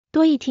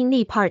多益听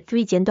力 Part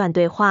 3简短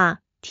对话，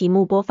题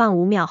目播放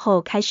5秒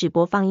后开始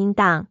播放音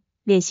档，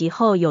练习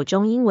后有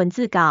中英文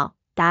字稿，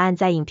答案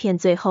在影片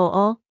最后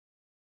哦。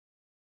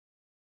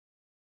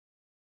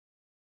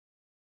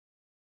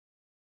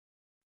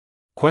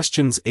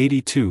Questions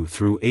 82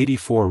 through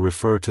 84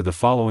 refer to the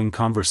following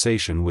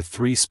conversation with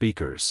 3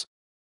 speakers.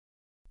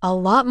 A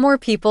lot more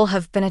people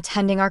have been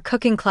attending our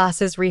cooking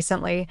classes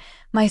recently.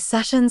 My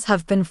sessions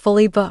have been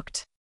fully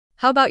booked.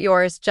 How about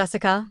yours,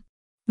 Jessica?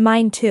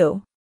 Mine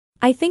too.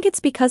 I think it's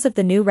because of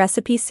the new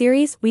recipe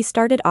series we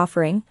started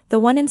offering,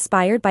 the one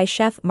inspired by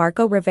Chef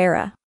Marco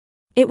Rivera.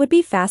 It would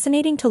be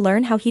fascinating to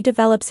learn how he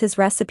develops his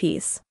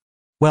recipes.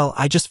 Well,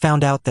 I just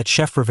found out that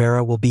Chef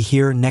Rivera will be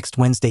here next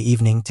Wednesday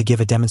evening to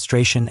give a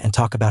demonstration and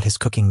talk about his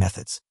cooking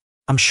methods.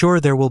 I'm sure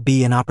there will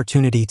be an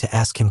opportunity to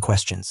ask him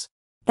questions.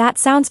 That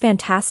sounds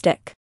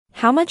fantastic.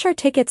 How much are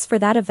tickets for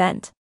that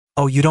event?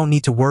 Oh, you don't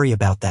need to worry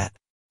about that.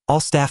 All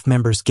staff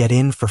members get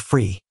in for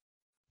free.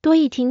 多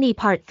益听力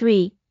Part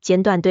 3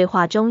简短对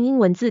话中英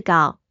文字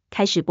稿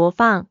开始播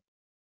放。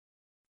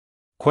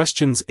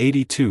Questions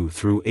 82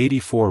 through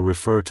 84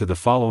 refer to the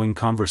following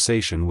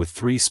conversation with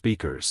 3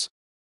 speakers.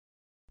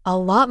 A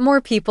lot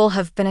more people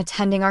have been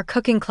attending our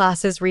cooking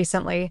classes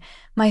recently.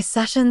 My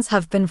sessions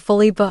have been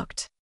fully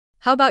booked.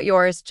 How about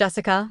yours,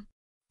 Jessica?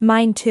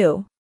 Mine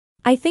too.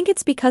 I think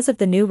it's because of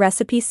the new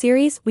recipe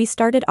series we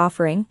started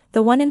offering,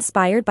 the one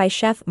inspired by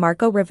Chef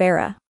Marco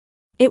Rivera.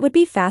 It would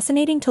be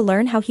fascinating to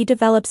learn how he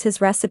develops his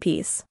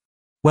recipes.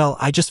 Well,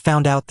 I just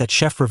found out that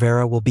Chef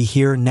Rivera will be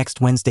here next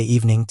Wednesday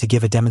evening to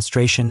give a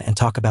demonstration and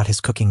talk about his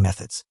cooking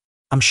methods.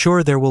 I'm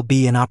sure there will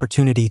be an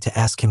opportunity to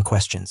ask him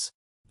questions.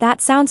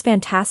 That sounds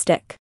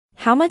fantastic.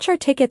 How much are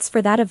tickets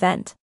for that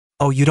event?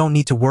 Oh, you don't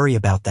need to worry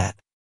about that.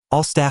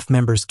 All staff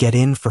members get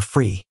in for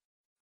free.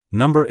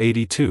 Number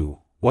 82.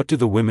 What do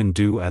the women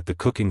do at the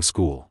cooking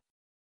school?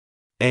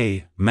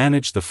 A.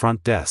 Manage the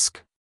front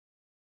desk.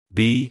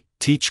 B.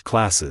 Teach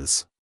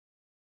classes.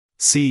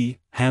 C.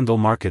 Handle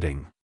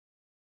marketing.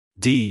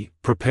 D.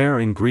 Prepare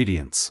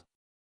ingredients.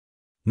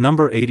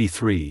 Number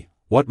 83.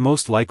 What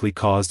most likely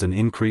caused an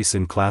increase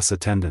in class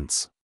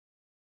attendance?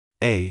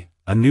 A.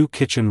 A new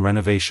kitchen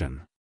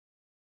renovation.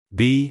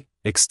 B.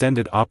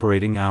 Extended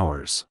operating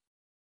hours.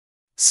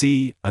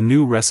 C. A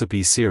new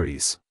recipe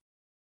series.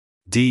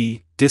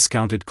 D.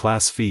 Discounted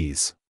class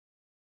fees.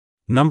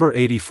 Number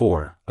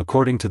 84.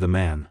 According to the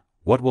man,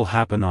 what will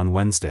happen on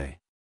Wednesday?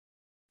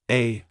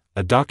 A.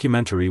 A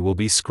documentary will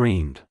be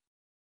screened.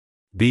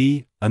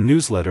 B. A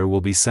newsletter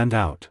will be sent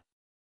out.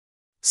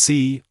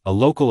 C. A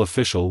local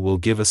official will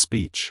give a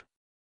speech.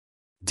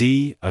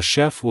 D. A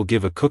chef will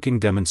give a cooking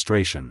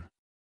demonstration.